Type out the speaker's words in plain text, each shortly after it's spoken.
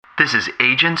This is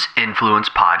Agents Influence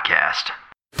Podcast.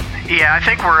 Yeah, I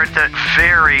think we're at the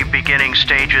very beginning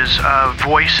stages of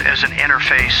voice as an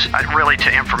interface, really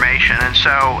to information. And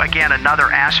so, again,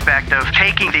 another aspect of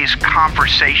taking these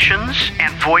conversations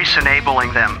and voice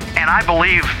enabling them. And I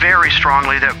believe very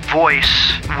strongly that voice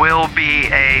will be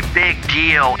a big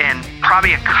deal in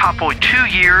probably a couple, 2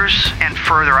 years and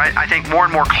further. I think more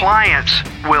and more clients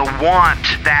will want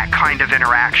that kind of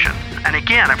interaction. And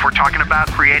again, if we're talking about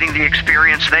creating the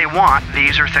experience they want,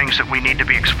 these are things that we need to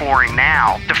be exploring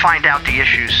now to find out the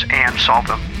issues and solve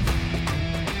them.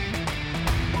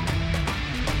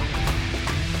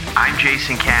 I'm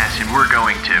Jason Cass, and we're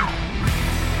going to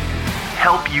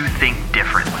help you think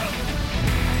differently,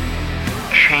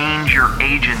 change your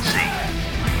agency,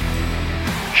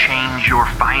 change your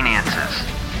finances,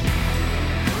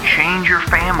 change your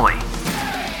family,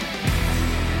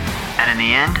 and in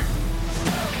the end,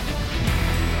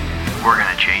 we're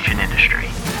going to change an industry.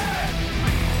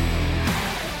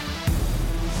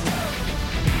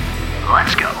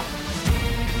 Let's go.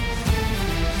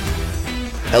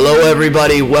 Hello,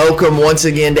 everybody. Welcome once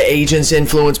again to Agents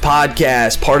Influence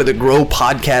Podcast, part of the Grow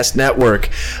Podcast Network.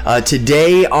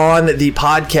 Today on the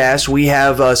podcast, we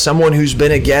have someone who's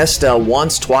been a guest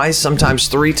once, twice, sometimes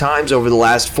three times over the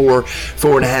last four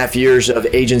and a half years of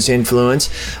Agents Influence,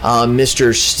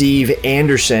 Mr. Steve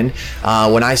Anderson.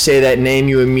 When I say that name,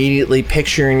 you immediately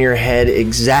picture in your head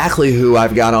exactly who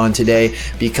I've got on today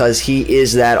because he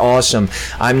is that awesome.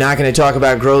 I'm not going to talk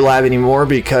about Grow Lab anymore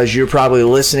because you're probably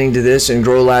listening to this and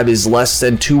Grow Lab is less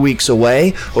than 2 weeks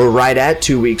away, or right at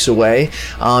 2 weeks away,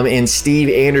 and Steve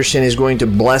Anderson is going to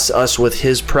bless us with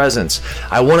his presence.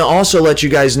 I want to also let you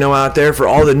guys know out there, for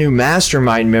all the new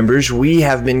Mastermind members, we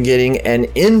have been getting an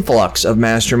influx of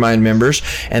Mastermind members,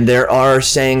 and they are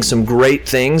saying some great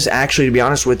things. Actually, to be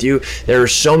honest with you, there are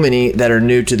so many that are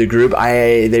new to the group,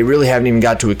 they really haven't even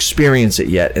got to experience it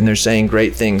yet, and they're saying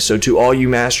great things. So to all you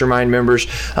Mastermind members,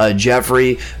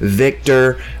 Jeffrey,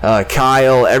 Victor,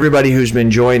 Kyle, everybody who's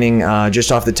been joining, just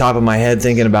off the top of my head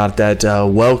thinking about that,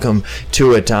 welcome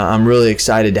to it. I'm really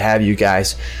excited to have you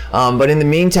guys. But in the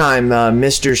meantime,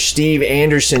 Mr. Steve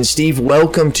Anderson. Steve,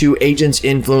 welcome to Agents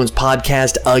Influence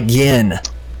Podcast again.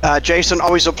 Jason,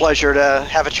 always a pleasure to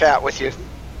have a chat with you.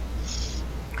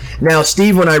 Now,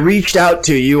 Steve, when I reached out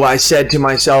to you, I said to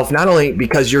myself, not only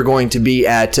because you're going to be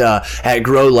at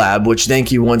Grow Lab, which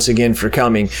thank you once again for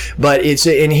coming, but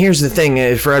and here's the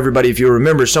thing for everybody, if you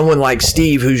remember, someone like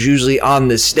Steve, who's usually on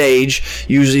the stage,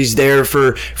 usually is there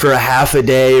for a half a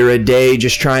day or a day,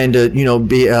 just trying to,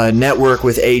 be network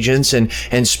with agents and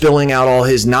spilling out all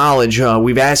his knowledge.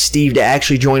 We've asked Steve to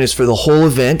actually join us for the whole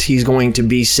event. He's going to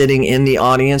be sitting in the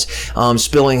audience,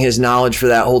 spilling his knowledge for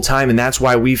that whole time, and that's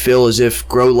why we feel as if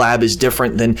Grow Lab is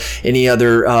different than any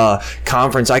other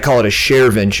conference. I call it a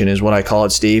sharevention is what I call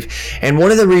it, Steve. And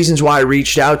one of the reasons why I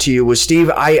reached out to you was, Steve,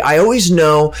 I always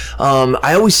know,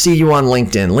 I always see you on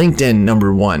LinkedIn,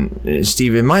 number one.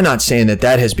 Steve, am I not saying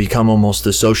that has become almost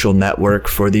the social network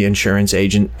for the insurance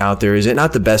agent out there? Is it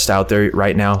not the best out there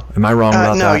right now? Am I wrong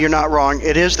about that? No, you're not wrong.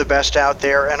 It is the best out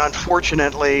there, and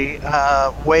unfortunately,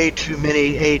 way too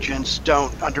many agents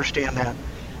don't understand that.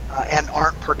 And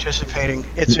aren't participating.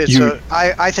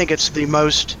 I think it's the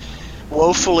most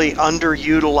woefully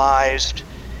underutilized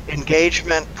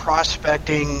engagement,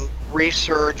 prospecting,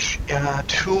 research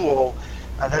tool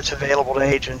that's available to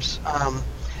agents.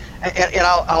 And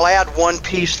I'll add one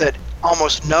piece that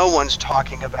almost no one's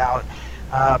talking about,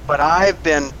 but I've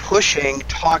been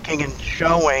talking and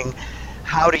showing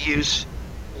how to use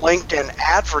LinkedIn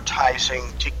advertising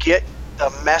to get the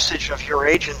message of your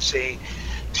agency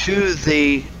to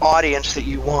the audience that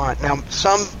you want. Now,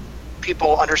 some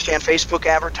people understand Facebook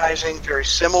advertising, very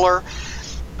similar,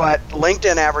 but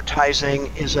LinkedIn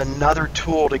advertising is another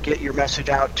tool to get your message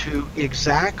out to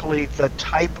exactly the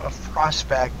type of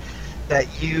prospect that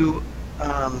you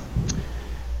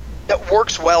that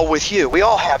works well with you. We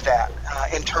all have that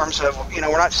in terms of, we're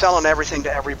not selling everything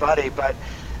to everybody, but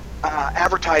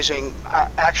advertising.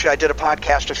 Actually, I did a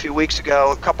podcast a few weeks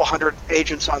ago, a couple hundred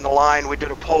agents on the line. We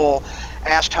did a poll,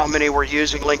 asked how many were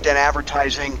using LinkedIn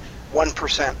advertising,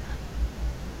 1%.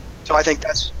 So I think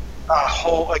that's a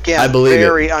whole, again,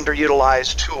 very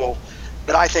underutilized tool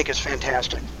that I think is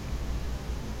fantastic.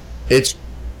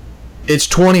 it's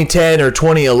 2010 or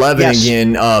 2011 Yes.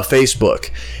 again,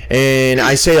 Facebook. And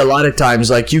I say a lot of times,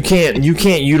 like, you can't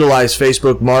utilize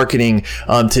Facebook marketing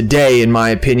today, in my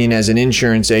opinion, as an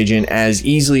insurance agent as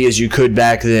easily as you could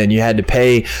back then. You had to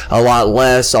pay a lot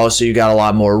less. Also, you got a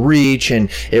lot more reach, and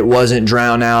it wasn't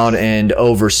drowned out and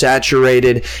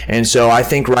oversaturated. And so I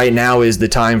think right now is the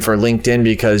time for LinkedIn,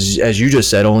 because, as you just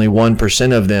said, only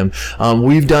 1% of them.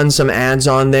 We've done some ads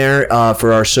on there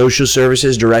for our social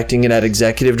services, directing it at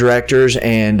executive directors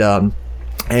and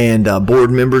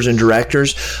board members and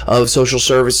directors of social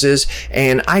services.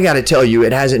 And I got to tell you,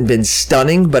 it hasn't been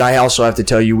stunning, but I also have to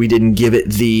tell you, we didn't give it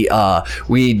the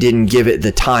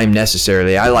time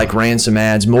necessarily. I ran some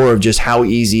ads, more of just how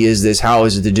easy is this, how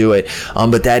is it to do it.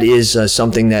 But that is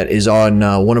something that is on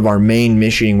one of our main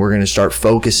missioning. We're going to start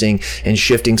focusing and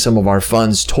shifting some of our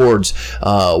funds towards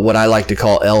what I like to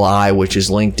call LI, which is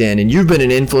LinkedIn. And you've been an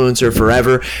influencer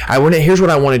forever. Here's what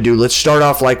I want to do. Let's start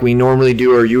off like we normally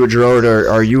do. Are you a Droid,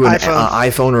 or are you an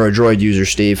iPhone or a Droid user,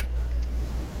 Steve?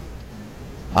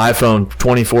 iPhone,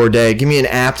 24-day. Give me an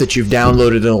app that you've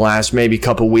downloaded in the last maybe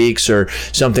couple weeks, or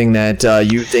something that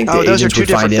you think the agents would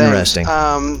find interesting.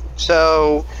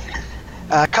 So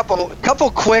a couple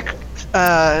quick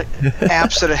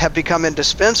apps that have become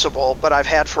indispensable, but I've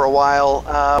had for a while.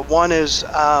 One is,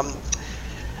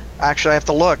 actually I have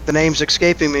to look. The name's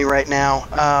escaping me right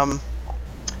now.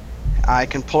 I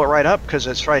can pull it right up because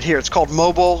it's right here. It's called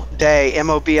Mobile Day,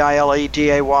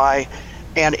 MobileDay,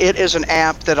 and it is an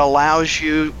app that allows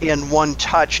you in one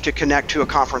touch to connect to a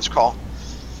conference call.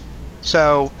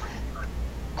 So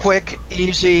quick,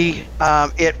 easy.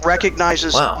 It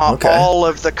recognizes all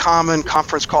of the common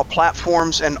conference call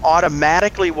platforms and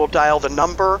automatically will dial the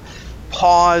number,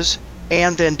 pause,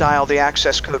 and then dial the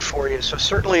access code for you. So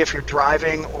certainly if you're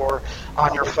driving or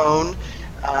on your phone,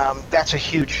 that's a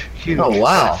huge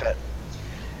benefit.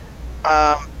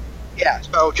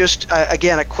 So just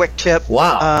again, a quick tip.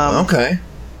 Okay.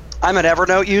 I'm an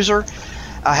Evernote user.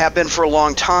 I have been for a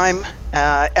long time.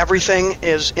 Everything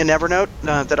is in Evernote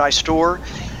that I store,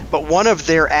 but one of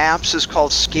their apps is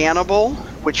called Scannable,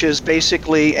 which is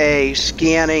basically a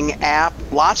scanning app.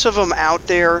 Lots of them out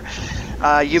there.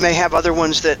 You may have other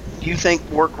ones that you think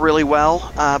work really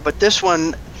well, but this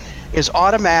one is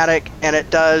automatic, and it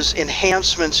does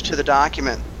enhancements to the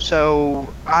document.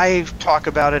 So I talk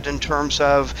about it in terms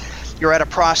of, you're at a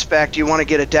prospect, you want to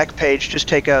get a deck page, just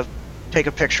take a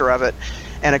picture of it,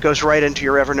 and it goes right into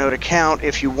your Evernote account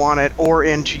if you want it, or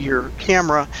into your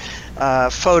camera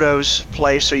photos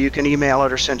place, so you can email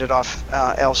it or send it off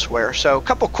elsewhere. So a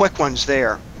couple quick ones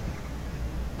there.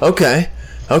 Okay,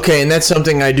 and that's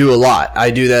something I do a lot. I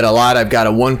do that a lot. I've got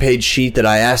a one-page sheet that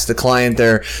I ask the client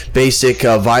their basic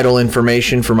vital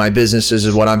information for my businesses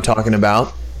is what I'm talking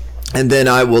about. And then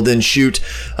I will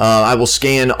I will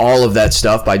scan all of that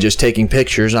stuff by just taking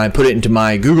pictures, and I put it into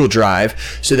my Google Drive,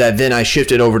 so that then I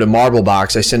shift it over to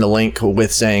Marblebox. I send a link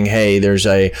with saying, hey, there's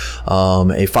a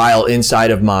file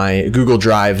inside of my Google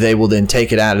Drive. They will then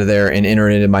take it out of there and enter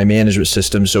it into my management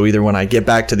system. So either when I get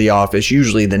back to the office,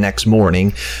 usually the next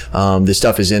morning, the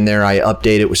stuff is in there. I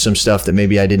update it with some stuff that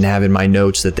maybe I didn't have in my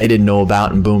notes that they didn't know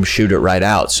about, and boom, shoot it right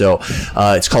out. So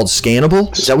it's called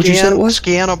Scannable. Is that what you said it was?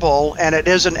 Scannable, and it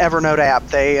is an Evernote app.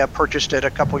 They purchased it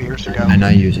a couple years ago. And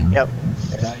I use it. Yep.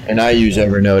 And I use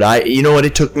Evernote. You know what?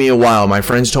 It took me a while. My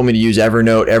friends told me to use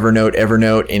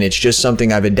Evernote, and it's just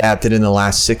something I've adapted in the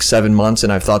last 6-7 months,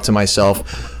 and I've thought to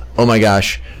myself, oh my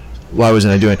gosh, why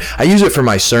wasn't I doing it? I use it for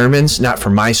my sermons, not for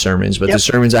my sermons, but the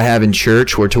sermons I have in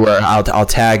church where I'll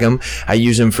tag them. I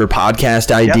use them for podcast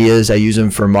ideas. I use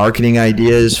them for marketing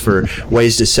ideas, for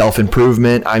ways to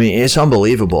self-improvement. I mean, it's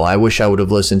unbelievable. I wish I would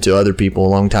have listened to other people a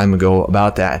long time ago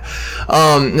about that.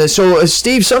 So,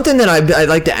 Steve, something that I'd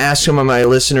like to ask some of my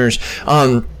listeners,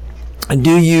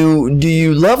 do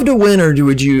you love to win, or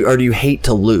do you hate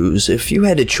to lose? If you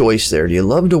had a choice there, do you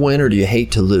love to win or do you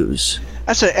hate to lose?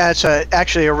 That's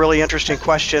actually a really interesting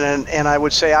question, and I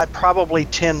would say I probably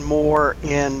tend more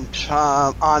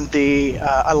on the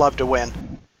I love to win.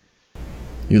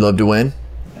 You love to win?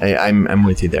 I'm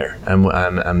with you there.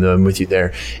 I'm with you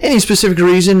there. Any specific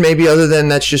reason, maybe other than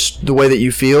that's just the way that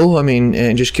you feel? I mean,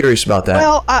 and just curious about that.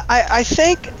 Well, I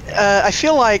think I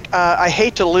feel like I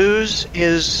hate to lose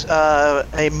is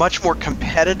a much more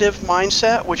competitive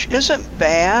mindset, which isn't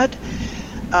bad,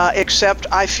 except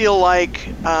I feel like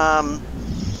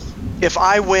if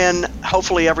I win,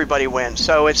 hopefully everybody wins.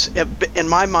 So in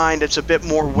my mind, it's a bit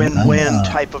more win-win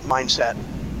type of mindset.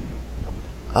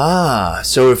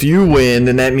 So if you win,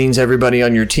 then that means everybody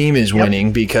on your team is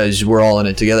winning because we're all in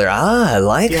it together. I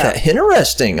like that.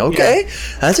 Interesting. Okay.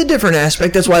 That's a different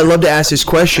aspect. That's why I love to ask this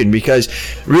question, because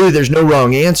really there's no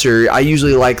wrong answer. I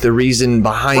usually like the reason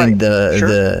behind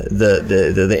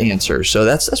the answer. So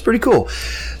that's pretty cool.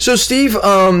 So Steve,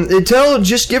 tell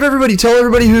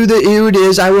everybody who it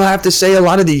is. I will have to say a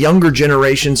lot of the younger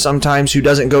generation sometimes who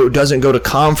doesn't go to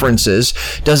conferences,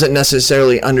 doesn't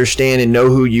necessarily understand and know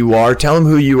who you are. Tell them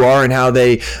who you are and how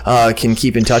they can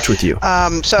keep in touch with you.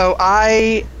 So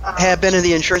I have been in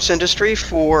the insurance industry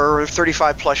for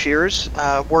 35 plus years,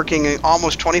 working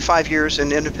almost 25 years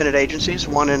in independent agencies,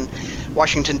 one in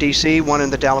Washington, D.C., one in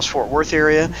the Dallas-Fort Worth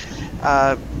area.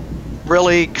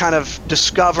 Really kind of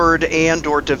discovered and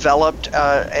or developed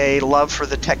a love for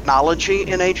the technology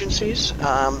in agencies.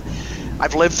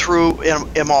 I've lived through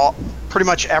pretty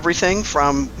much everything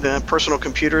from the personal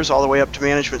computers all the way up to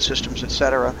management systems,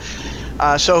 etc.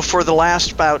 So for the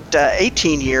last about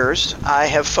 18 years, I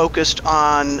have focused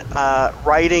on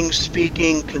writing,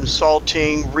 speaking,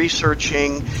 consulting,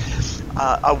 researching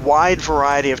a wide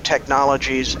variety of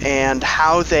technologies and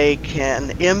how they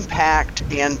can impact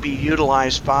and be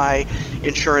utilized by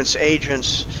insurance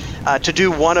agents to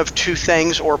do one of two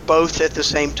things or both at the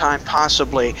same time,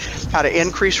 possibly how to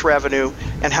increase revenue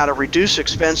and how to reduce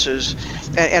expenses.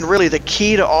 And really the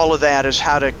key to all of that is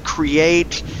how to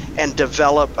create and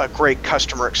develop a great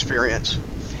customer experience.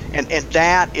 And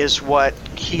that is what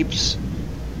keeps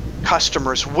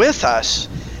customers with us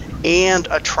and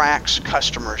attracts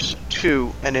customers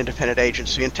to an independent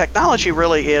agency. And technology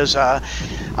really is,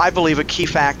 I believe, a key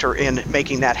factor in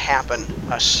making that happen,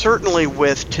 certainly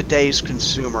with today's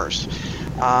consumers.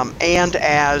 And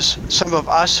as some of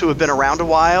us who have been around a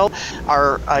while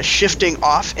are shifting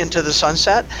off into the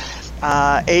sunset,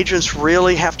 agents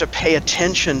really have to pay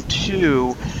attention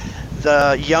to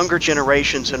the younger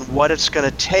generations and what it's going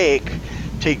to take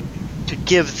to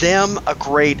give them a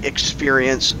great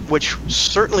experience, which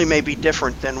certainly may be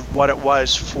different than what it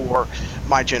was for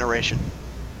my generation.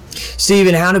 Steve,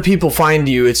 how do people find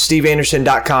you? It's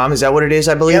steveanderson.com. Is that what it is,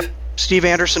 I believe? Yep.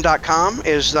 steveanderson.com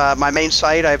is my main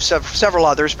site. I have several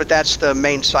others, but that's the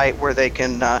main site where they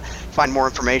can find more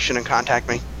information and contact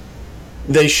me.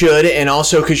 They should, and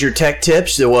also because your tech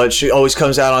tips, which always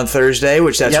comes out on Thursday,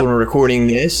 which that's when we're recording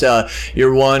this.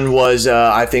 Your one was,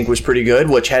 I think, was pretty good,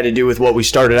 which had to do with what we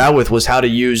started out with, was how to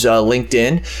use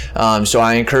LinkedIn. So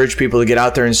I encourage people to get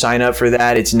out there and sign up for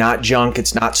that. It's not junk,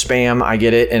 it's not spam. I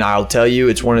get it, and I'll tell you,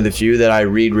 it's one of the few that I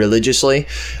read religiously.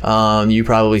 You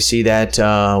probably see that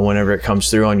whenever it comes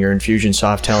through on your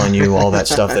Infusionsoft telling you all that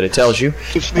stuff that it tells you.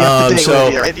 Keeps me up to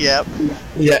date with you.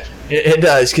 Yeah. It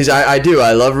does, because I do.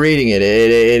 I love reading it.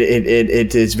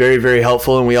 It's very, very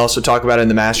helpful, and we also talk about it in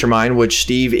the Mastermind, which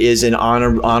Steve is an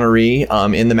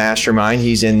honoree in the Mastermind.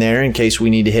 He's in there in case we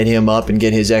need to hit him up and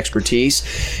get his expertise.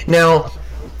 Now,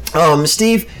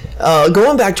 Steve,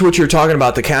 going back to what you were talking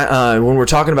about, when we're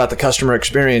talking about the customer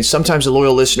experience, sometimes the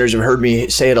loyal listeners have heard me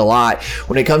say it a lot.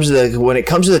 When it comes to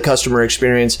the customer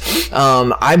experience,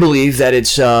 I believe that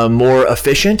it's more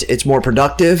efficient, it's more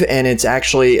productive, and it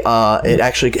actually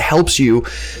helps you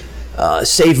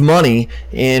save money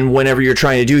in whenever you're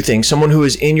trying to do things. Someone who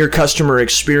is in your customer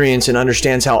experience and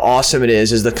understands how awesome it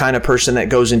is the kind of person that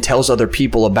goes and tells other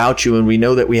people about you, and we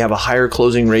know that we have a higher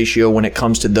closing ratio when it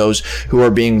comes to those who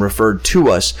are being referred to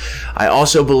us. I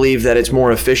also believe that it's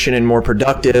more efficient and more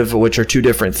productive, which are two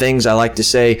different things. I like to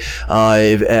say,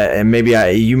 and maybe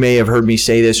you may have heard me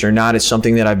say this or not, it's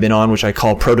something that I've been on, which I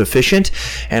call prodeficient,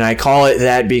 and I call it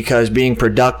that because being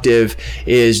productive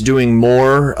is doing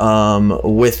more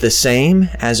with the same,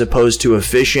 as opposed to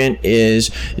efficient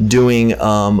is doing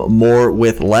more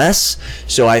with less.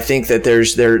 So I think that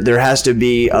there has to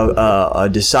be a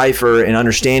decipher in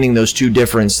understanding those two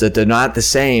differences, that they're not the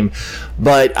same.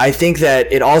 But I think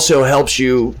that it also helps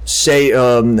you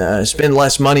spend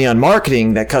less money on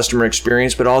marketing, that customer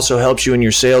experience, but also helps you in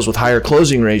your sales with higher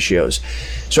closing ratios.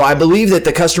 So I believe that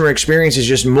the customer experience is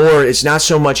just more, it's not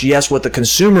so much, what the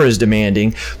consumer is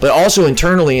demanding, but also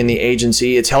internally in the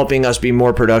agency, it's helping us be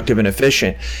more productive and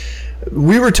efficient.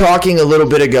 We were talking a little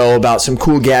bit ago about some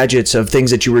cool gadgets of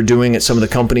things that you were doing at some of the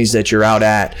companies that you're out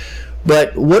at.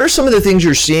 But what are some of the things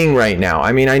you're seeing right now?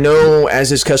 I mean, I know as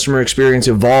this customer experience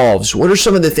evolves, what are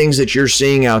some of the things that you're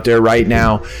seeing out there right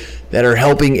now that are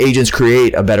helping agents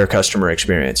create a better customer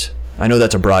experience? I know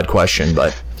that's a broad question,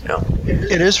 but...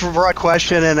 It is a broad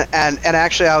question, and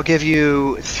actually I'll give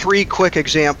you 3 quick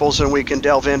examples, and we can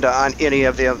delve into on any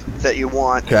of them that you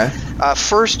want. Okay.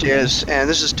 First is, and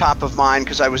this is top of mind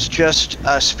because I was just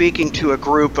speaking to a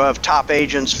group of top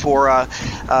agents for a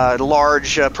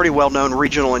large, pretty well-known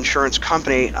regional insurance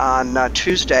company on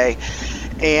Tuesday,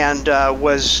 and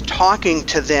was talking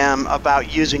to them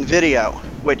about using video,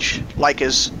 which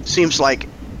seems like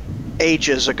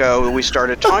ages ago we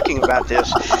started talking about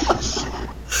this.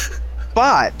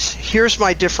 But here's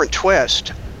my different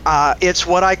twist. It's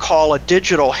what I call a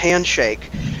digital handshake.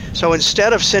 So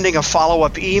instead of sending a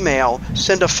follow-up email,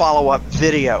 send a follow-up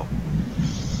video.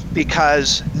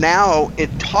 Because now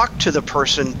talk to the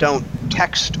person, don't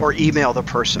text or email the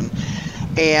person.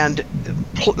 And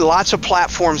lots of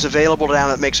platforms available now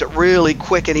that makes it really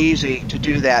quick and easy to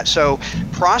do that. So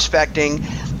prospecting,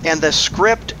 and the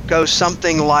script goes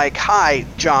something like, "Hi,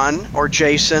 John or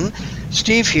Jason,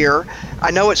 Steve here. I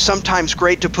know it's sometimes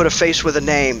great to put a face with a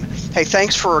name. Hey,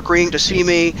 thanks for agreeing to see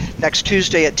me next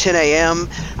Tuesday at 10 a.m.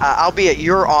 I'll be at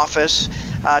your office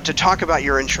to talk about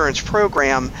your insurance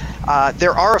program.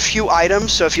 There are a few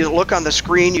items, so if you look on the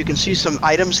screen, you can see some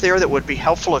items there that would be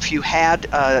helpful if you had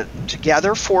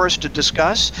together for us to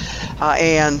discuss.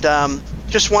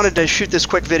 Just wanted to shoot this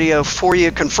quick video for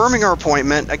you, confirming our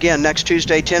appointment, again, next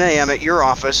Tuesday, 10 a.m. at your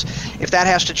office. If that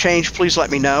has to change, please let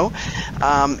me know.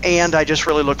 And I just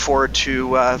really look forward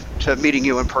to meeting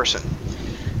you in person."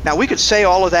 Now, we could say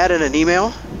all of that in an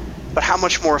email, but how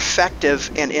much more effective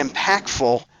and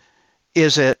impactful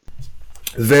is it?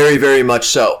 Very, very much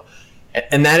so.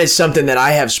 And that is something that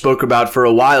I have spoke about for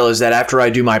a while, is that after I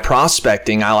do my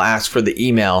prospecting, I'll ask for the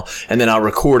email, and then I'll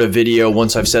record a video.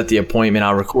 Once I've set the appointment,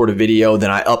 I'll record a video,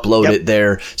 then I upload it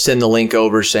there, send the link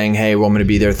over saying, "Hey, well, I'm going to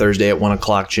be there Thursday at 1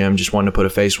 o'clock, Jim. Just wanted to put a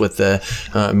face with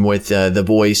the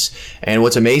voice." And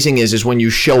what's amazing is when you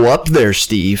show up there,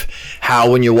 Steve, how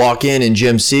when you walk in and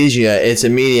Jim sees you, it's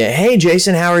immediate, "Hey,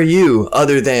 Jason, how are you?"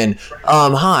 Other than,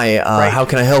 "Hi, how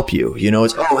can I help you?"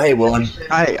 It's, "Oh, hey, well,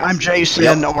 I'm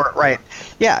Jason," or right.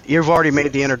 Yeah, you've already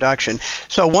made the introduction.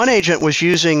 So one agent was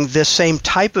using this same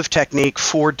type of technique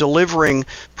for delivering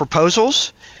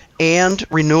proposals and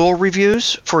renewal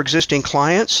reviews for existing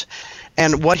clients.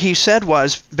 And what he said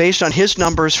was, based on his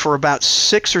numbers, for about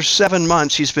 6 or 7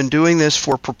 months, he's been doing this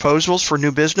for proposals for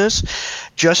new business,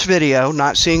 just video,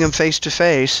 not seeing them face to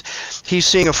face. He's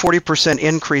seeing a 40%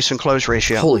 increase in close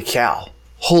ratio. Holy cow.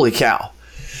 Holy cow.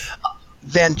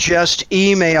 Than just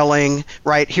emailing,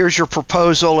 right, "Here's your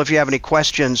proposal. If you have any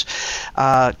questions,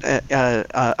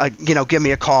 give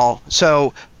me a call."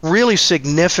 So really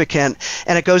significant.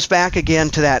 And it goes back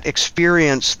again to that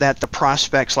experience that the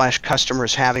prospect / customer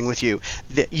is having with you.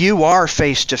 That you are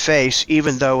face to face,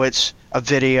 even though it's a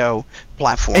video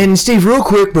platform. And Steve, real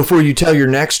quick before you tell your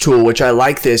next tool, which I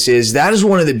like this, is that is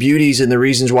one of the beauties and the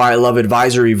reasons why I love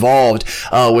Advisor Evolved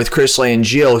with Chris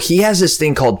Langill. He has this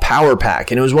thing called Power Pack,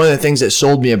 and it was one of the things that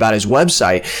sold me about his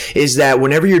website, is that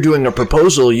whenever you're doing a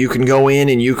proposal, you can go in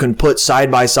and you can put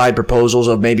side-by-side proposals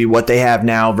of maybe what they have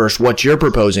now versus what you're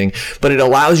proposing, but it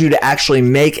allows you to actually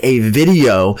make a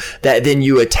video that then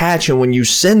you attach, and when you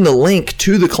send the link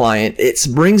to the client, it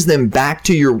brings them back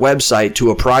to your website to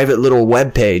a private little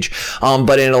web page.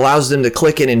 But it allows them to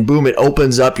click it, and boom, it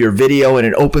opens up your video and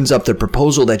it opens up the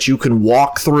proposal that you can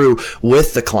walk through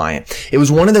with the client. It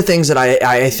was one of the things that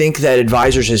I think that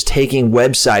Advisors is taking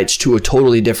websites to a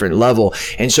totally different level.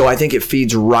 And so I think it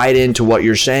feeds right into what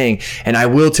you're saying. And I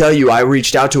will tell you, I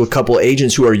reached out to a couple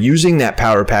agents who are using that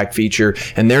Power Pack feature,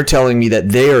 and they're telling me that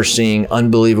they are seeing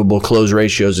unbelievable close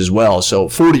ratios as well. So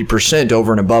 40%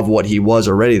 over and above what he was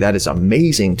already. That is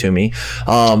amazing to me.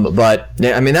 But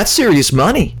I mean, that's serious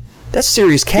money. That's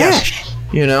serious cash,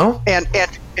 And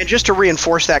just to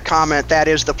reinforce that comment, that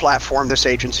is the platform this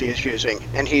agency is using.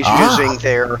 And he's using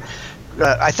their,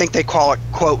 I think they call it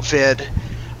QuoteVid.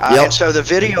 And so the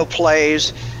video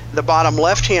plays. The bottom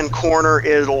left-hand corner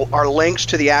are links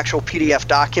to the actual PDF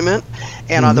document.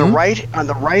 And on the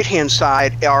right-hand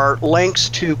side are links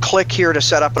to click here to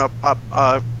set up an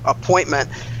appointment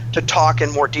to talk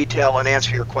in more detail and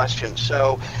answer your questions.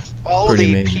 So all of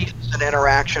the pieces and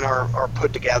interaction are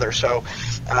put together. So,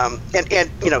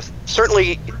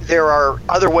 certainly there are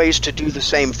other ways to do the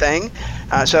same thing.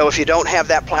 So if you don't have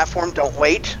that platform, don't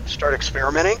wait. Start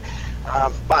experimenting.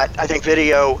 But I think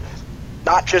video,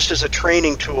 not just as a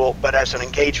training tool, but as an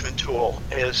engagement tool,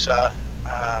 has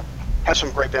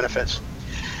some great benefits.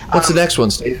 What's the next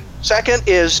one, Steve? Second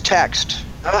is text.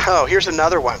 Oh, here's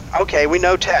another one. Okay, we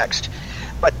know text,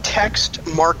 but text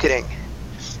marketing.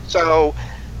 So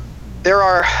there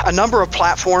are a number of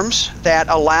platforms that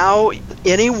allow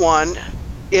anyone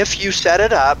if you set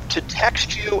it up to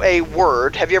text you a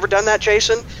word. Have you ever done that,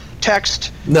 Jason?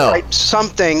 Text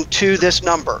something to this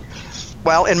number.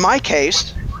 Well, in my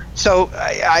case, so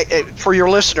for your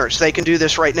listeners, they can do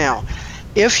this right now.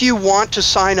 If you want to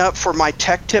sign up for my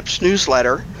Tech Tips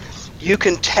newsletter, you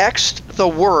can text the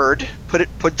word, put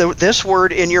this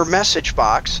word in your message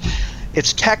box.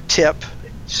 It's Tech Tip,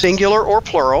 singular or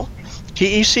plural,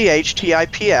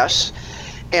 TECHTIPS,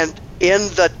 and in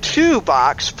the to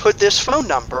box, put this phone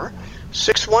number,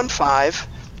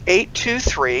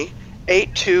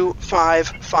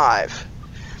 615-823-8255.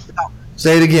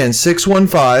 Say it again,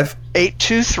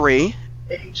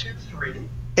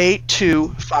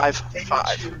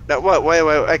 615-823-8255. No, wait.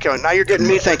 Okay, now you're getting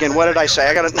me thinking. What did I say?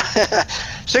 I got it.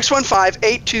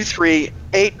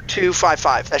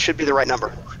 615-823-8255. That should be the right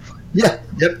number. Yeah.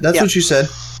 Yep. That's what you said.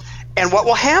 And what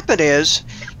will happen is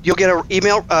you'll get an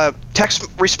email, text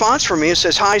response from me. It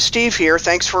says, "Hi, Steve here.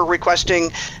 Thanks for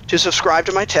requesting to subscribe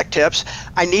to my Tech Tips.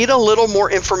 I need a little more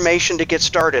information to get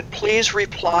started. Please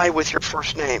reply with your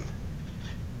first name."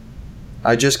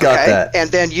 I just got that. And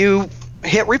then you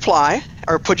hit reply,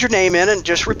 or put your name in and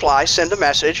just reply, send a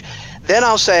message. Then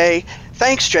I'll say,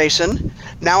 "Thanks, Jason.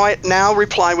 Now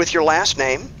reply with your last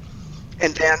name."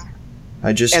 And then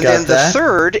the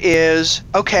third is,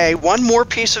 okay, one more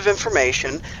piece of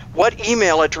information. What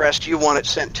email address do you want it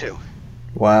sent to?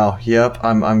 Wow. Yep.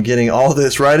 I'm getting all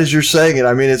this right as you're saying it.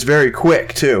 I mean, it's very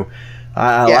quick too.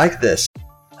 I like this.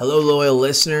 Hello, loyal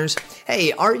listeners.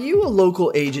 Hey, are you a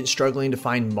local agent struggling to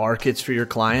find markets for your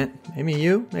client? Maybe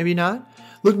you, maybe not.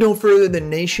 Look no further than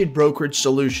Nation Brokerage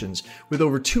Solutions. With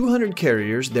over 200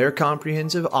 carriers, their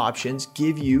comprehensive options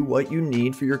give you what you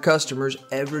need for your customers'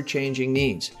 ever-changing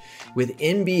needs. With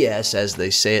NBS, as they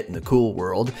say it in the cool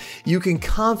world, you can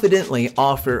confidently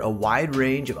offer a wide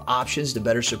range of options to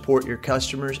better support your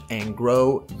customers and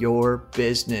grow your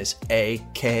business,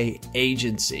 aka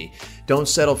agency. Don't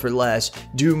settle for less.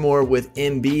 Do more with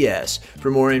NBS. For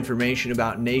more information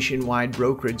about nationwide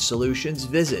brokerage solutions,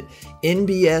 visit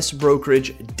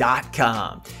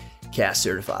nbsbrokerage.com. CAS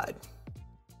certified.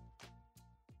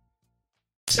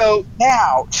 So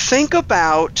now think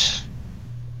about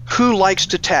who likes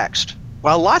to text.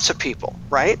 Well, lots of people,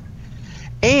 right?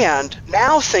 And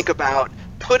now think about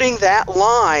putting that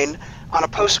line on a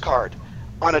postcard,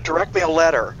 on a direct mail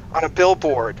letter, on a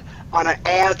billboard, on an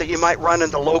ad that you might run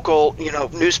in the local,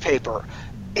 newspaper.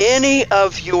 Any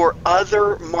of your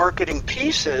other marketing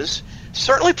pieces,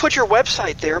 certainly put your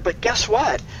website there, but guess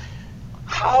what?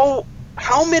 How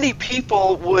many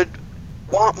people would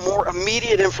want more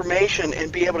immediate information and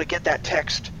be able to get that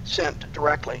text sent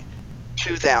directly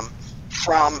to them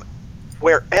from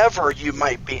wherever you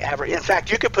might be advertising? In fact,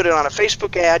 you could put it on a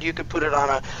Facebook ad, you could put it on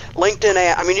a LinkedIn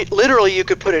ad. I mean, literally, you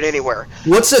could put it anywhere.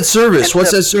 What's that service?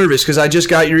 Because I just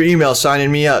got your email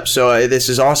signing me up, so this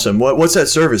is awesome. What's that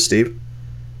service, Steve?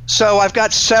 So I've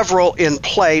got several in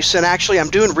place, and actually I'm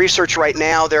doing research right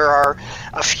now. There are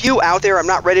a few out there. I'm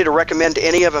not ready to recommend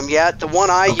any of them yet. The one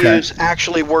I use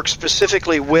actually works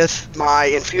specifically with my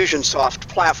Infusionsoft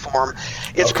platform.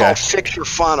 It's called Fix Your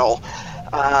Funnel.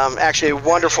 Actually a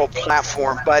wonderful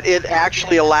platform, but it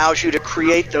actually allows you to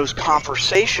create those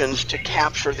conversations to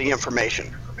capture the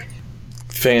information.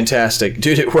 Fantastic.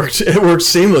 Dude, it worked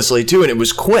seamlessly too, and it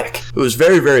was quick. It was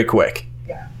very, very quick.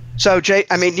 So,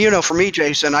 for me,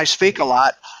 Jason, I speak a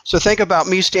lot. So think about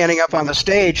me standing up on the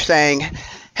stage saying,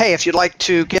 "Hey, if you'd like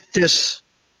to get this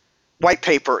white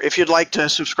paper, if you'd like to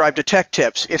subscribe to Tech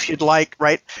Tips, if you'd like,"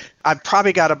 right? I've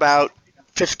probably got about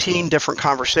 15 different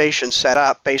conversations set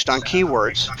up based on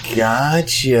keywords.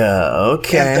 Gotcha.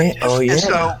 Okay. And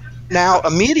so now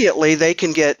immediately they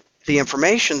can get the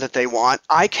information that they want.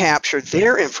 I capture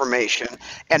their information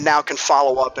and now can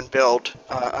follow up and build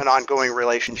an ongoing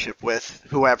relationship with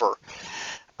whoever.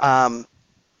 And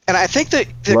I think that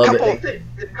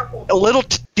a little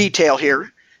detail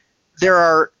here, there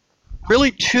are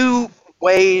really two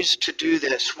ways to do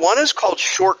this. One is called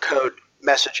short code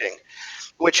messaging,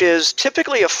 which is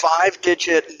typically a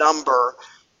 5-digit number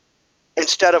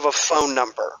instead of a phone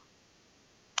number.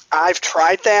 I've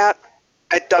tried that.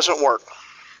 It doesn't work,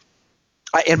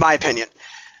 in my opinion.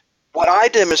 What I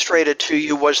demonstrated to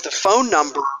you was the phone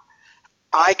number.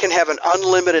 I can have an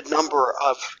unlimited number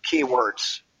of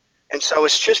keywords. And so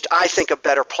it's just, I think, a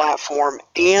better platform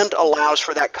and allows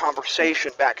for that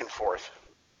conversation back and forth.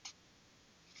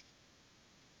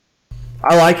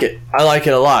 I like it. I like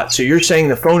it a lot. So you're saying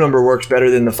the phone number works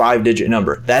better than the 5-digit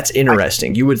number. That's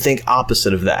interesting. You would think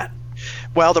opposite of that.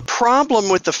 Well, the problem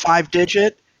with the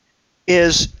 5-digit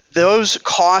is those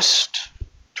cost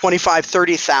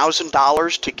 $25,000,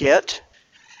 $30,000 to get.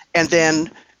 And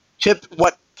then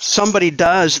what somebody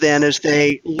does then is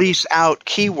they lease out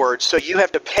keywords. So you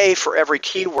have to pay for every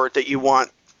keyword that you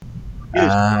want used.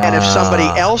 And if somebody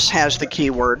else has the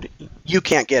keyword, you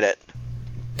can't get it.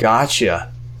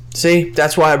 Gotcha. See,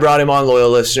 that's why I brought him on, loyal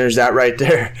listeners. That right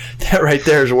there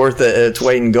is worth its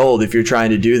weight in gold if you're trying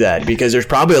to do that, because there's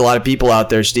probably a lot of people out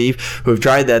there, Steve, who have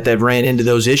tried that. They've ran into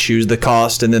those issues, the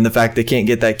cost, and then the fact they can't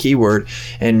get that keyword.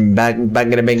 And bang,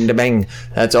 bang.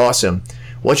 That's awesome.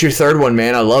 What's your third one,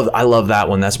 man? I love that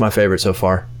one. That's my favorite so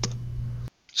far.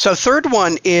 So third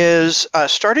one is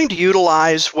starting to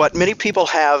utilize what many people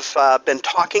have been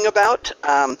talking about,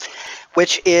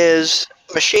 which is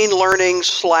machine learning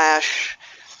 /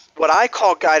 what I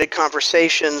call guided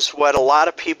conversations, what a lot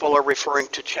of people are referring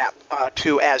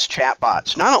to as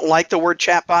chatbots. Now, I don't like the word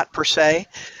chatbot per se,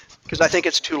 because I think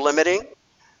it's too limiting.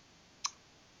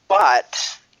 But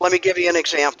let me give you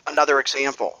another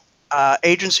example.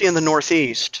 Agency in the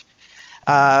Northeast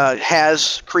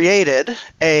has created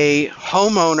a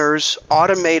homeowner's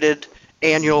automated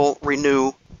annual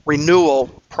renewal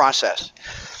process.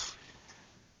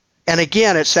 And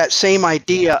again, it's that same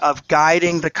idea of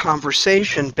guiding the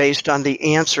conversation based on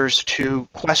the answers to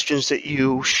questions that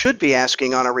you should be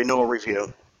asking on a renewal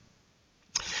review.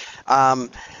 And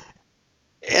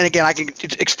again, I can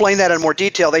explain that in more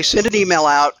detail. They send an email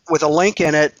out with a link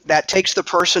in it that takes the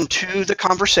person to the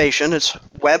conversation. It's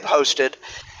web hosted.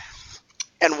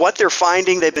 And what they're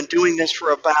finding, they've been doing this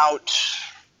for about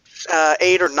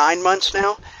 8 or 9 months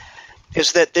now,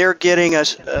 is that they're getting a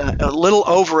little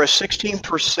over a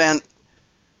 16%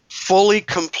 fully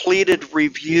completed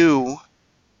review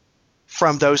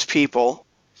from those people,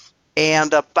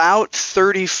 and about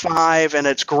 35, and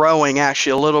it's growing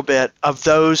actually a little bit, of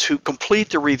those who complete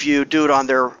the review do it on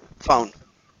their phone.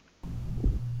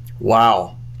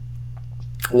 Wow.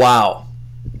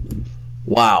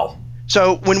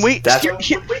 So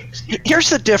here's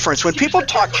the difference. When people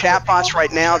talk chatbots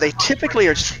right now, they typically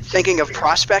are thinking of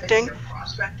prospecting.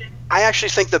 I actually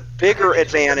think the bigger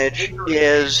advantage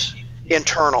is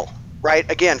internal, right?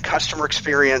 Again, customer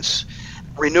experience,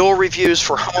 renewal reviews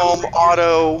for home,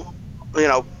 auto,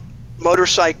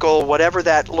 motorcycle, whatever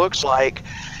that looks like,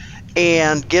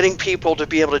 and getting people to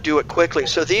be able to do it quickly.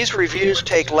 So these reviews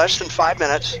take less than 5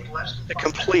 minutes to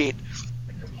complete,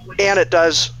 and it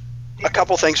does a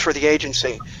couple things for the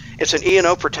agency. It's an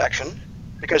E&O protection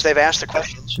because they've asked the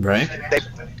questions. Right.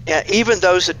 Even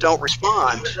those that don't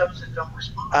respond,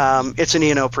 it's an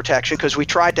E&O protection because we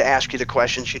tried to ask you the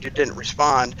questions, you didn't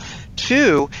respond.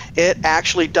 2, it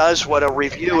actually does what a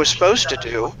review is supposed to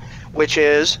do, which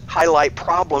is highlight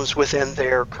problems within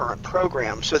their current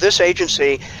program. So this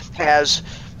agency has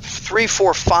 3,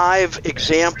 4, 5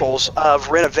 examples of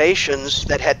renovations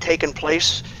that had taken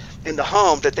place in the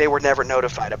home that they were never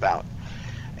notified about.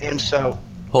 And so,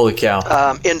 holy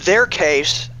cow! In their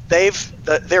case,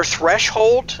 their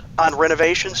threshold on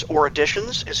renovations or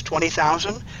additions is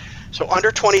 $20,000. So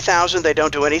under $20,000, they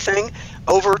don't do anything.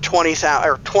 Over $20,000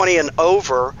 or 20 and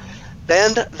over,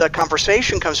 then the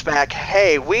conversation comes back.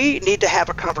 Hey, we need to have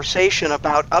a conversation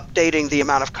about updating the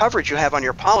amount of coverage you have on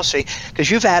your policy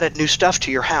because you've added new stuff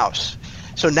to your house.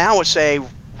 So now it's a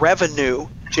revenue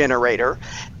generator,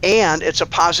 and it's a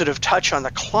positive touch on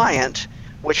the client,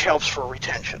 which helps for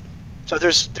retention. So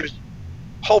there's a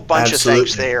whole bunch of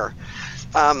things there.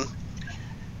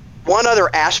 One other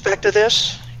aspect of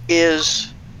this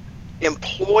is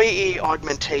employee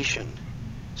augmentation.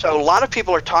 So a lot of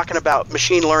people are talking about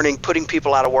machine learning putting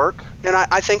people out of work, and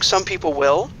I think some people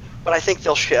will, but I think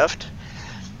they'll shift.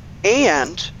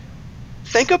 And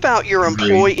think about your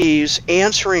employees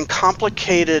answering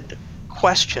complicated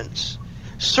questions.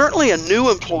 Certainly a new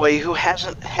employee who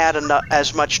hasn't had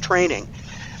as much training.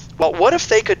 Well, what if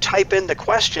they could type in the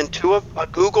question to a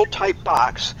Google type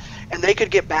box, and they could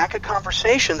get back a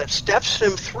conversation that steps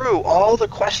them through all the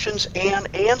questions and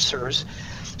answers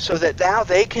so that now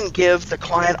they can give the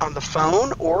client on the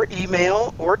phone or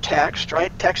email or text,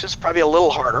 right? Text is probably a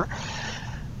little harder,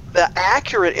 the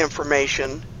accurate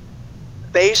information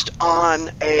based on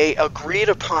a agreed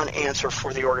upon answer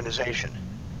for the organization.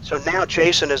 So now,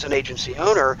 Jason, as an agency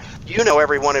owner,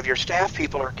 every one of your staff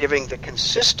people are giving the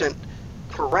consistent,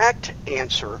 correct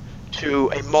answer to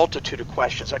a multitude of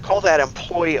questions. I call that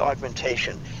employee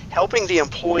augmentation, helping the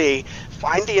employee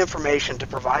find the information to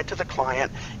provide to the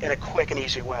client in a quick and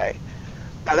easy way.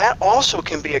 Now, that also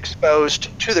can be exposed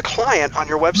to the client on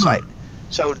your website.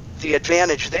 So the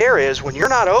advantage there is when you're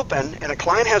not open and a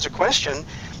client has a question,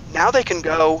 now they can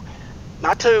go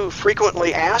not to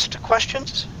frequently asked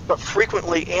questions, but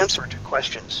frequently answered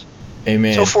questions.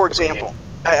 Amen. So, for example,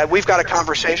 we've got a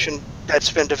conversation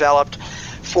that's been developed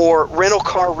for rental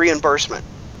car reimbursement.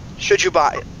 Should you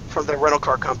buy it? from the rental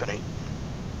car company.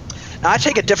 Now, I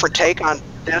take a different take on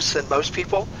this than most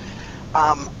people.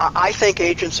 I think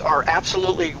agents are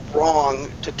absolutely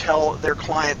wrong to tell their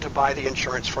client to buy the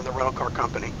insurance from the rental car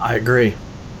company. I agree.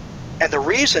 And the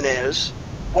reason is,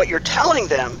 what you're telling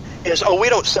them is, oh, we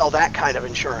don't sell that kind of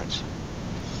insurance.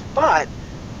 But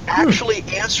actually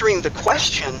answering the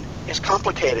question is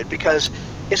complicated, because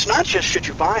it's not just should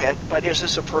you buy it, but is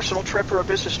this a personal trip or a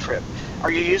business trip?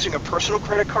 Are you using a personal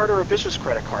credit card or a business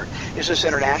credit card? Is this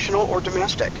international or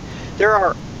domestic? There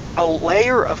are a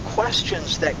layer of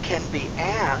questions that can be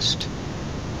asked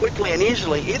quickly and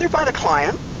easily, either by the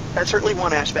client, that's certainly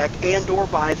one aspect, and or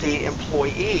by the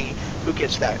employee who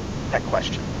gets that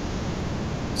question.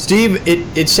 Steve,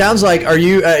 it sounds like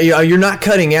you're not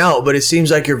cutting out, but it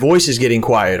seems like your voice is getting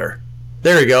quieter.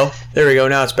 There we go.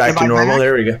 Now it's back to normal.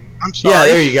 There we go. I'm sorry. Yeah,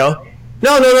 there you go.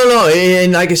 No.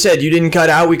 And like I said, you didn't cut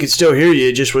out. We could still hear you.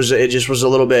 It just was a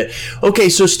little bit. Okay,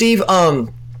 so Steve,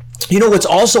 you know what's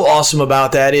also awesome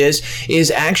about that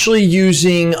is actually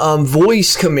using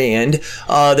voice command.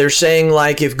 They're saying,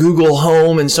 like, if Google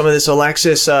Home and some of this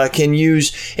Alexa can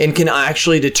use and can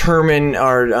actually determine,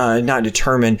 or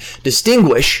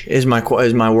distinguish is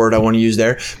my word I want to use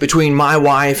there, between my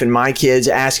wife and my kids,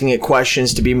 asking it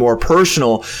questions to be more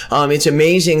personal. It's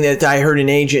amazing that I heard an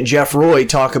agent, Jeff Roy,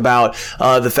 talk about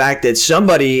the fact that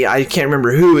somebody, I can't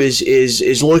remember who,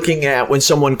 is looking at when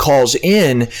someone calls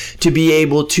in to be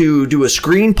able to do a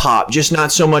screen pop, just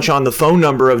not so much on the phone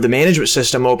number of the management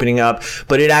system opening up,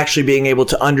 but it actually being able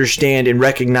to understand and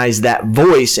recognize that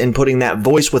voice and putting that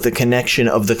voice with a connection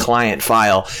of the client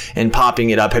file and popping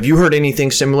it up. Have you heard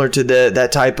anything similar to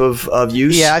that type of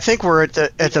use? Yeah, I think we're at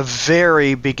the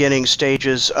very beginning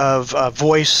stages of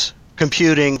voice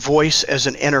computing, voice as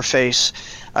an interface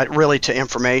really to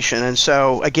information. And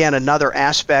so, again, another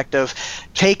aspect of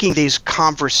taking these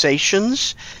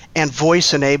conversations and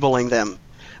voice enabling them.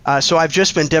 So I've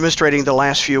just been demonstrating the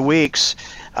last few weeks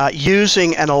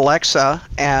using an Alexa,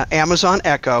 Amazon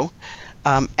Echo,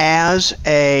 as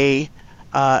a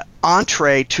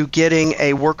entree to getting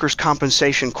a workers'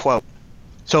 compensation quote.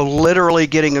 So literally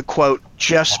getting a quote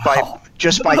just by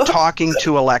talking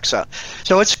to Alexa.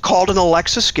 So it's called an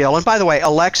Alexa skill. And by the way,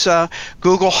 Alexa,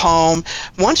 Google Home,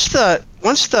 once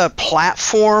the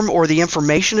platform or the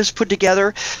information is put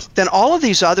together, then all of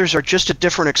these others are just a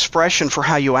different expression for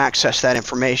how you access that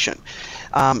information.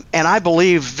 And I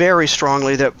believe very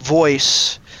strongly that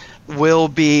voice will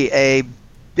be a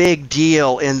big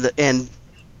deal in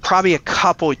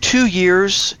probably 2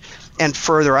 years and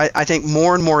further. I think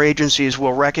more and more agencies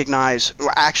will recognize,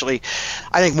 I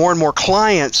think more and more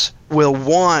clients will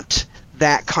want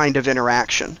that kind of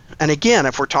interaction. And again,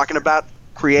 if we're talking about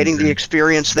creating the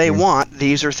experience they want,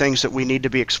 these are things that we need to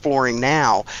be exploring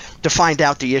now to find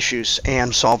out the issues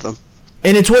and solve them.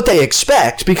 And it's what they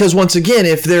expect, because once again,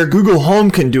 if their Google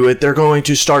Home can do it, they're going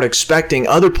to start expecting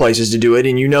other places to do it.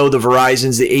 And you know, the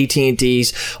Verizons, the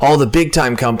AT&Ts, all the big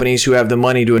time companies who have the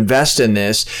money to invest in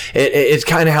this, it's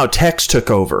kind of how text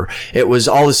took over. It was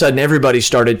all of a sudden everybody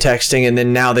started texting, and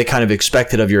then now they kind of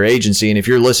expect it of your agency. And if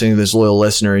you're listening to this, loyal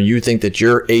listener, and you think that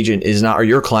your agent is not, or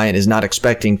your client is not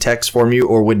expecting text from you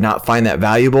or would not find that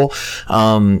valuable,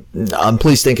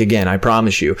 please think again, I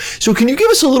promise you. So can you give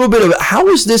us a little bit of, how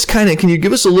is this kind of, can you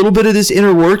give us a little bit of this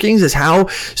inner workings as how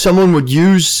someone would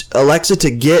use Alexa to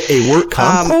get a work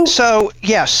comp quote? So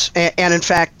yes, and in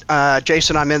fact,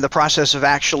 Jason, I'm in the process of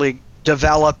actually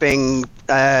developing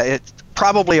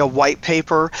probably a white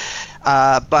paper,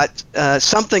 but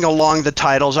something along the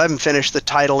titles. I haven't finished the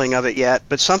titling of it yet,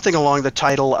 but something along the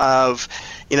title of,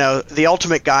 the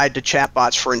ultimate guide to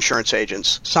chatbots for insurance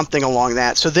agents, something along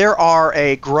that. So there are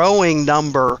a growing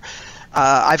number.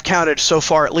 I've counted so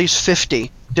far at least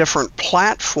 50 different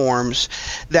platforms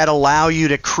that allow you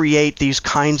to create these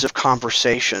kinds of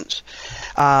conversations.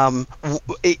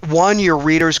 One, your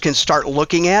readers can start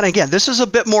looking at. Again, this is a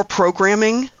bit more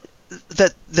programming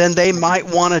than they might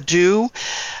want to do.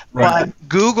 Right. But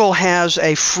Google has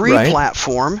a free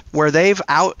platform where they've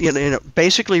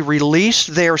basically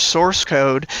released their source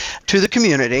code to the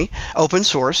community, open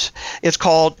source. It's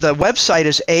called, the website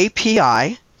is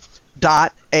api.ai.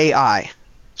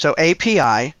 So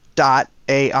api.ai.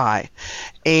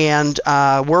 And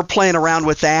we're playing around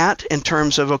with that in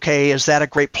terms of, okay, is that a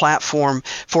great platform?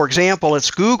 For example, it's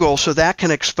Google, so that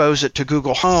can expose it to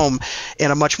Google Home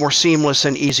in a much more seamless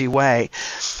and easy way.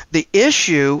 The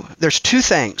issue, there's two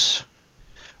things.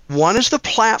 One is the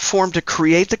platform to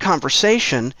create the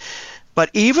conversation, but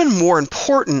even more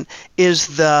important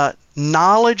is the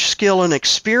knowledge, skill, and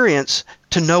experience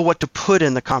to know what to put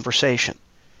in the conversation.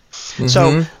 Mm-hmm.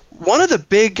 So one of the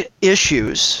big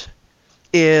issues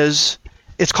is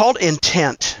it's called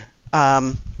intent,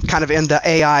 kind of in the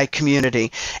AI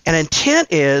community. And intent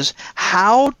is,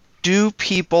 how do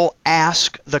people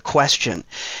ask the question?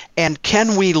 And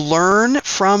can we learn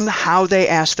from how they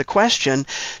ask the question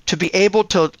to be able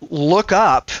to look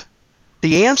up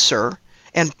the answer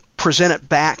and present it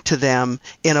back to them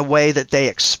in a way that they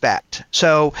expect?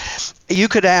 So you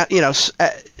could ask,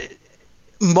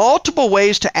 multiple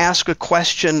ways to ask a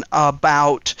question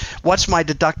about what's my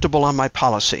deductible on my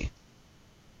policy,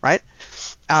 right?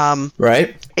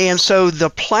 Right. And so the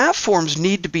platforms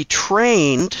need to be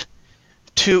trained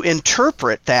to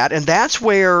interpret that, and that's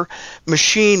where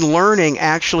machine learning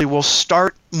actually will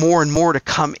start more and more to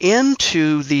come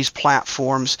into these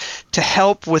platforms to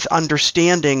help with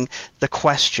understanding the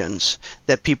questions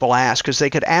that people ask, because they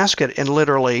could ask it in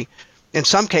literally, in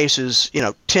some cases,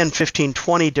 10, 15,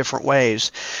 20 different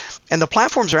ways. And the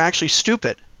platforms are actually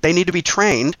stupid. They need to be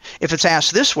trained. If it's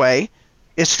asked this way,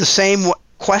 it's the same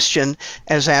question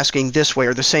as asking this way,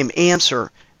 or the same answer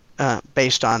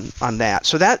based on that.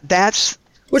 So that's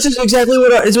which is exactly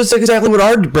what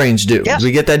our brains do. Yes.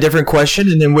 We get that different question,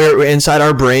 and then we're inside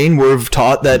our brain, we're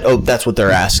taught that, that's what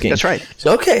they're asking. That's right.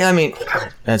 So, okay, I mean,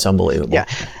 that's unbelievable. Yeah.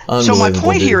 So my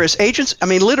point here is, agents,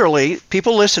 literally,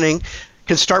 people listening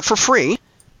can start for free.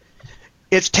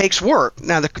 It takes work.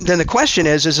 Now, then the question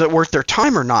is it worth their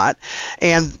time or not?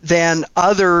 And then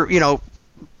other,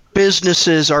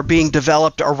 businesses are being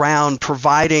developed around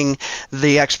providing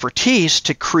the expertise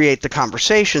to create the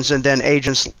conversations, and then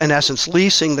agents, in essence,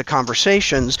 leasing the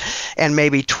conversations and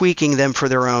maybe tweaking them for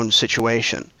their own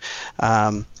situation.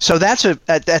 So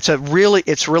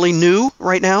it's really new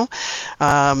right now.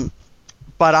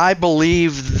 But I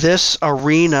believe this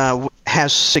arena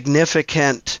has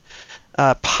significant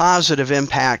positive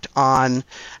impact on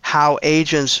how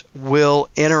agents will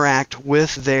interact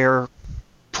with their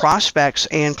prospects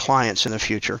and clients in the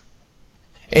future.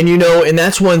 And and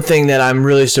that's one thing that I'm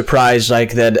really surprised,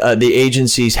 like that the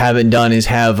agencies haven't done is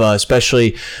have,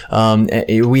 especially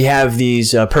we have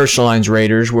these personal lines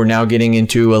raters. We're now getting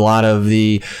into a lot of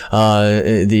the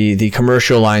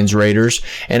commercial lines raters,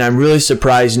 and I'm really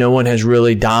surprised no one has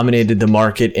really dominated the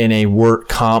market in a work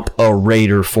comp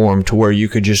rater form, to where you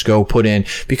could just go put in,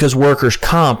 because workers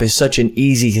comp is such an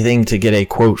easy thing to get a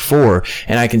quote for,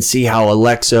 and I can see how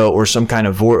Alexa or some kind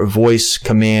of voice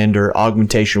command or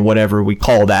augmentation, whatever we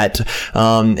call that,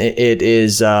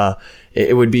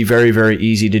 it would be very, very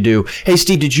easy to do. Hey,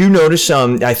 Steve, did you notice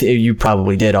I think you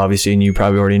probably did, obviously, and you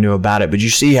probably already knew about it, but you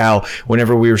see how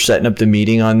whenever we were setting up the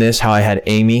meeting on this, how I had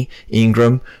Amy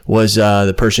Ingram was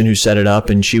the person who set it up,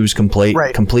 and she was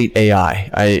complete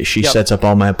AI. She sets up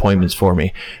all my appointments for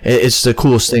me. It's the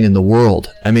coolest thing in the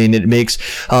world. It makes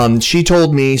she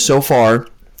told me so far,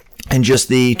 in just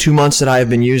the 2 months that I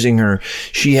have been using her,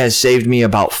 she has saved me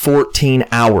about 14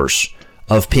 hours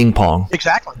of ping pong.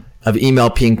 Exactly. Of email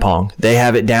ping pong. They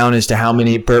have it down as to how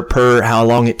many per how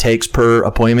long it takes per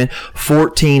appointment.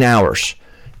 14 hours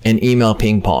in email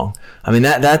ping pong.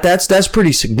 That's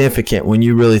pretty significant when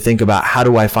you really think about, how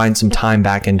do I find some time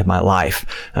back into my life?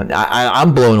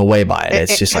 I'm blown away by it.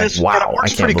 It's just like, wow, I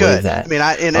can't believe that.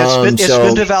 It's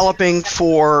been developing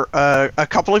for a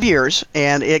couple of years,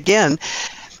 and again,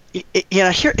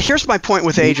 here's my point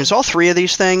with agents. All three of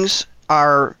these things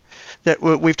that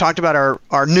we've talked about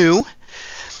are new,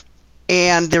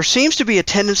 and there seems to be a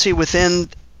tendency within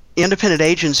independent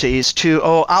agencies to,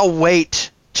 I'll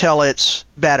wait till it's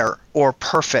better or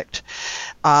perfect.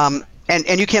 And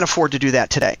you can't afford to do that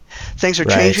today. Things are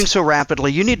changing so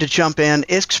rapidly. You need to jump in,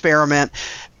 experiment,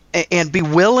 and be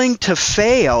willing to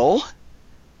fail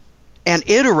and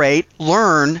iterate,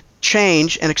 learn,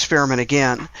 change, and experiment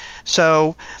again.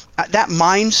 So that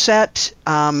mindset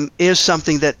is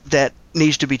something that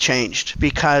needs to be changed,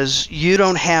 because you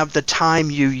don't have the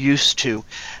time you used to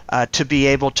be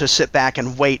able to sit back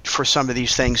and wait for some of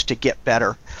these things to get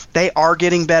better. They are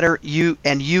getting better. You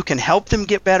can help them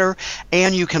get better,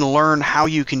 and you can learn how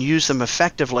you can use them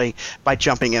effectively by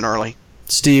jumping in early.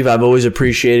 Steve, I've always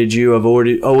appreciated you. I've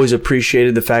always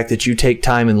appreciated the fact that you take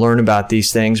time and learn about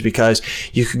these things, because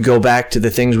you can go back to the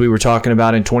things we were talking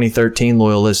about in 2013,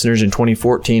 loyal listeners, in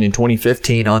 2014 and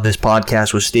 2015 on this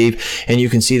podcast with Steve, and you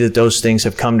can see that those things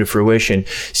have come to fruition.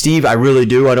 Steve, I really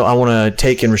do. I want to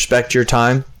take and respect your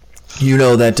time. You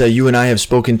know that you and I have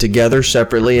spoken together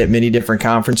separately at many different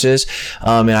conferences,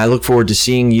 and I look forward to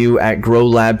seeing you at Grow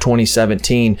Lab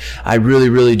 2017. I really,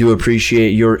 really do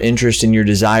appreciate your interest and your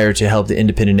desire to help the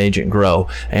independent agent grow,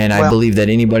 and I believe that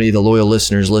anybody, the loyal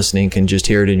listeners listening, can just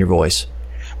hear it in your voice.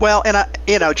 Well, and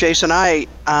Jason, I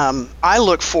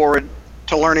look forward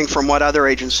to learning from what other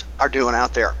agents are doing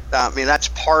out there. That's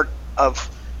part of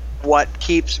what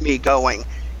keeps me going,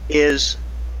 is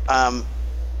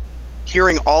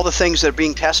hearing all the things that are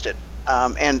being tested,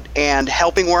 and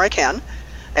helping where I can,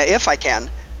 if I can,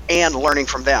 and learning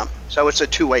from them. So it's a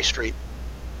two-way street.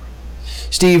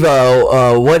 Steve,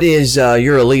 what is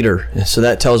you're a leader, so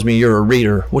that tells me you're a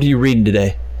reader. What are you reading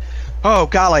today? Oh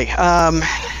golly,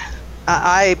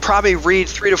 I probably read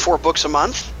 3 to 4 books a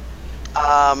month.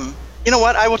 You know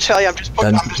what? I will tell you, I'm just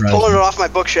pulling it off my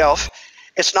bookshelf.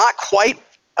 It's not quite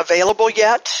available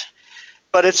yet,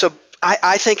 but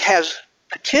I think has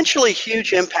potentially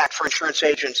huge impact for insurance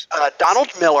agents. Donald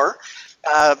Miller,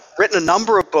 written a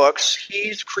number of books.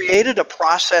 He's created a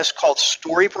process called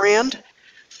StoryBrand,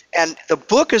 and the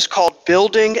book is called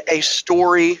Building a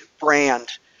Story Brand.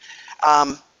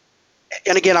 And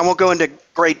again, I won't go into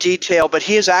great detail, but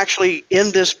he is actually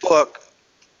in this book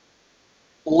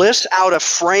lists out a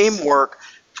framework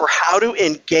for how to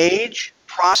engage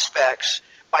prospects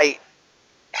by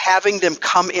having them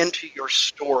come into your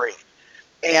story.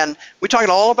 And we're talking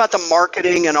all about the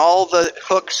marketing and all the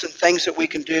hooks and things that we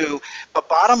can do, but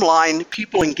bottom line,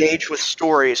 people engage with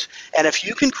stories. And if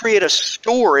you can create a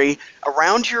story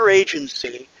around your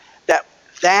agency,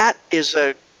 that is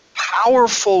a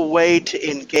powerful way to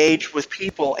engage with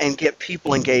people and get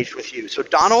people engaged with you. So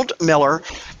Donald Miller,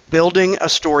 Building a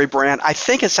Story Brand. I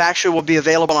think it's actually will be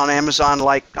available on Amazon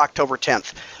like October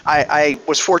 10th. I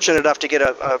was fortunate enough to get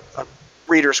a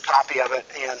reader's copy of it,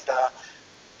 and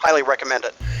highly recommend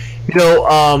it. You know,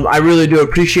 I really do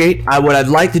appreciate what I'd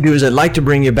like to do is I'd like to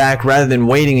bring you back rather than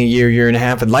waiting a year and a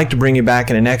half. I'd like to bring you back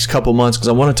in the next couple months because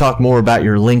I want to talk more about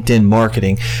your LinkedIn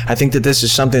marketing. I think that this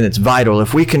is something that's vital.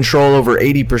 If we control over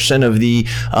 80% of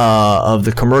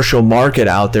the commercial market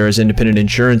out there as independent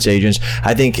insurance agents,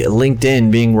 I think LinkedIn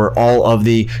being where all of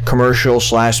the commercial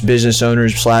 / business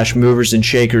owners / movers and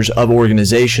shakers of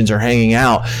organizations are hanging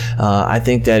out, I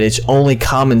think that it's only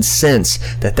common sense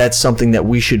that that's something that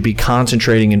we should be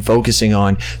concentrating and focusing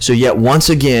on. So yet once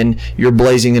again, you're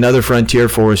blazing another frontier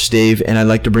for us, Steve, and I'd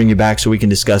like to bring you back so we can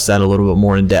discuss that a little bit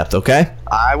more in depth, okay?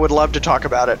 I would love to talk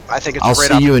about it. I think it's a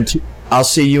great opportunity. I'll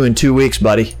see you in 2 weeks,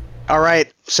 buddy. All right.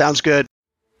 Sounds good.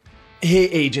 Hey,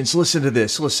 agents, listen to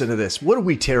this. What are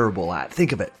we terrible at?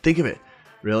 Think of it.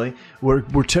 Really?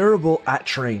 We're terrible at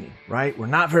training, right? We're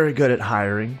not very good at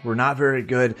hiring. We're not very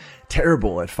good,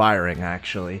 terrible at firing,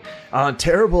 actually.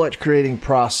 Terrible at creating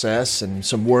process and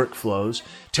some workflows.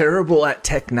 Terrible at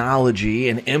technology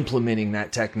and implementing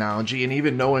that technology and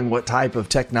even knowing what type of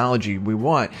technology we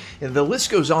want. And the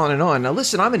list goes on and on. Now,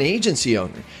 listen, I'm an agency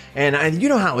owner, and you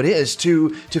know how it is. To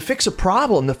fix a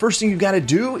problem, the first thing you got to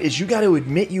do is you got to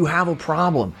admit you have a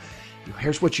problem.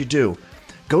 Here's what you do.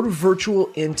 Go to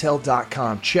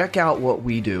virtualintel.com. Check out what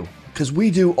we do, because we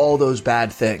do all those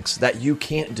bad things that you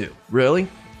can't do, really.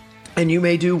 And you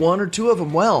may do 1 or 2 of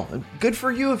them well. Good for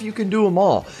you if you can do them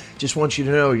all. Just want you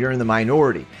to know you're in the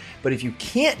minority. But if you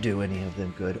can't do any of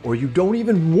them good, or you don't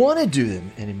even want to do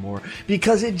them anymore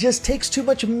because it just takes too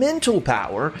much mental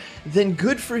power, then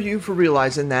good for you for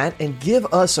realizing that, and give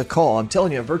us a call. I'm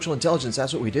telling you, at Virtual Intelligence,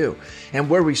 that's what we do. And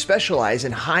where we specialize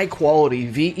in high quality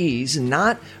VEs,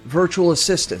 not virtual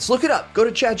assistants. Look it up. Go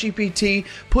to ChatGPT,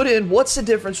 put in what's the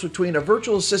difference between a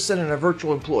virtual assistant and a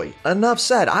virtual employee. Enough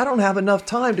said. I don't have enough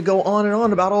time to go on and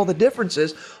on about all the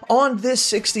differences on this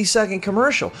 60-second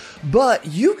commercial. But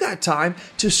you've got time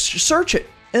to search it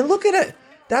and look at it.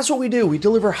 That's what we do. We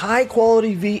deliver high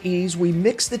quality VEs. We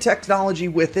mix the technology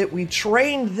with it. We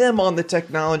train them on the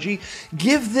technology,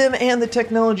 give them and the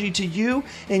technology to you,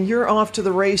 and you're off to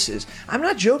the races. I'm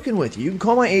not joking with you. You can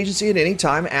call my agency at any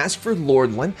time, ask for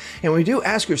Lordland, and we do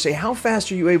ask her, say, how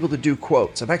fast are you able to do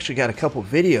quotes? I've actually got a couple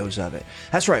videos of it.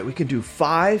 That's right. We can do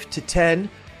 5 to 10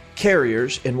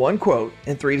 carriers in one quote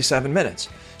in 3 to 7 minutes.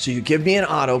 So you give me an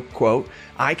auto quote,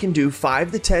 I can do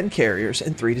 5 to 10 carriers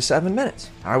in 3 to 7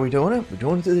 minutes. How are we doing it? We're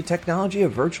doing it through the technology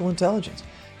of virtual intelligence.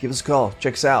 Give us a call.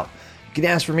 Check us out. You can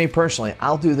ask for me personally.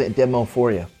 I'll do the demo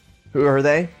for you. Who are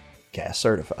they? CAS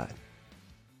certified.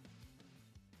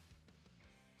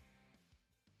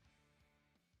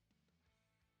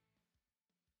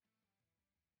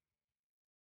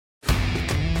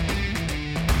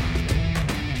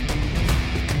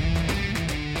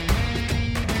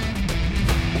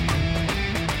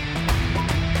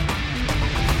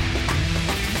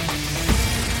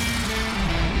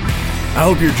 I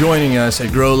hope you're joining us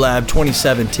at Grow Lab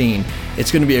 2017.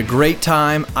 It's going to be a great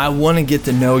time. I want to get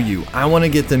to know you. I want to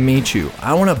get to meet you.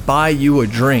 I want to buy you a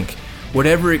drink,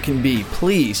 whatever it can be.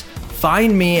 Please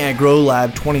find me at Grow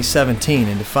Lab 2017.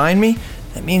 And to find me,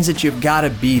 that means that you've got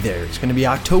to be there. It's going to be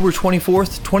October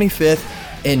 24th,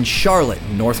 25th in Charlotte,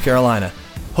 North Carolina.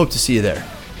 Hope to see you there.